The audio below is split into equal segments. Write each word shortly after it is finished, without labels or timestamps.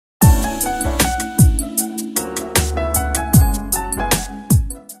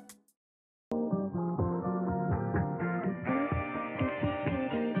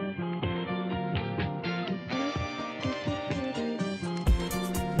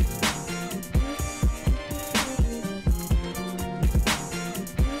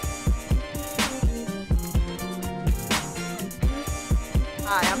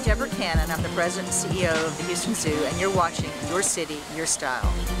Deborah Cannon. I'm the President and CEO of the Houston Zoo, and you're watching Your City, Your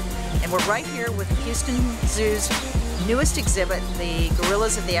Style. And we're right here with Houston Zoo's newest exhibit, the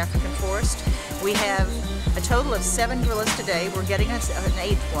Gorillas of the African Forest. We have a total of 7 gorillas today. We're getting an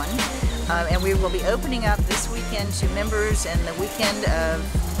 8th one. And we will be opening up this weekend to members and the weekend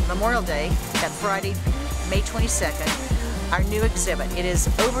of Memorial Day, that Friday, May 22nd. Our new exhibit.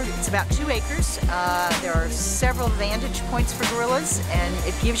 It's about 2 acres. There are several vantage points for gorillas, and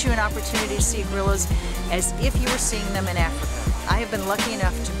it gives you an opportunity to see gorillas as if you were seeing them in Africa. I have been lucky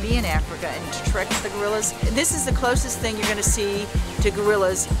enough to be in Africa and to trek with the gorillas. This is the closest thing you're going to see to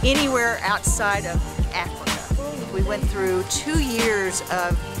gorillas anywhere outside of Africa. We went through 2 years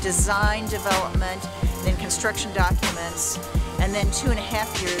of design development, then construction documents, and then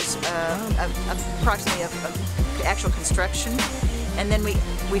 2.5 years approximately of actual construction, and then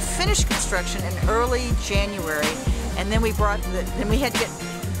we finished construction in early January, and then we had to get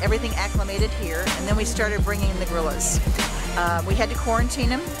everything acclimated here, and then we started bringing in the gorillas. We had to quarantine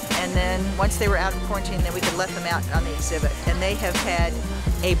them, and then once they were out of quarantine, then we could let them out on the exhibit, and they have had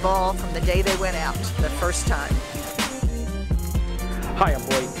a ball from the day they went out the first time. Hi, I'm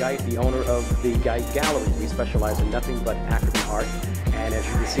Boyd Geit, the owner of the Geit Gallery. We specialize in nothing but African art, and as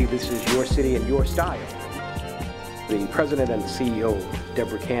you can see, this is your city and your style. The president and CEO,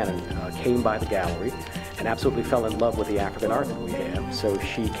 Deborah Cannon, came by the gallery and absolutely fell in love with the African art that we have. So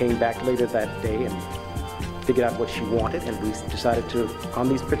she came back later that day and figured out what she wanted, and we decided to on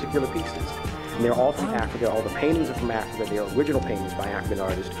these particular pieces. And they're all from Africa. All the paintings are from Africa. They are original paintings by African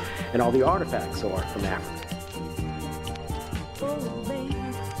artists, and all the artifacts are from Africa.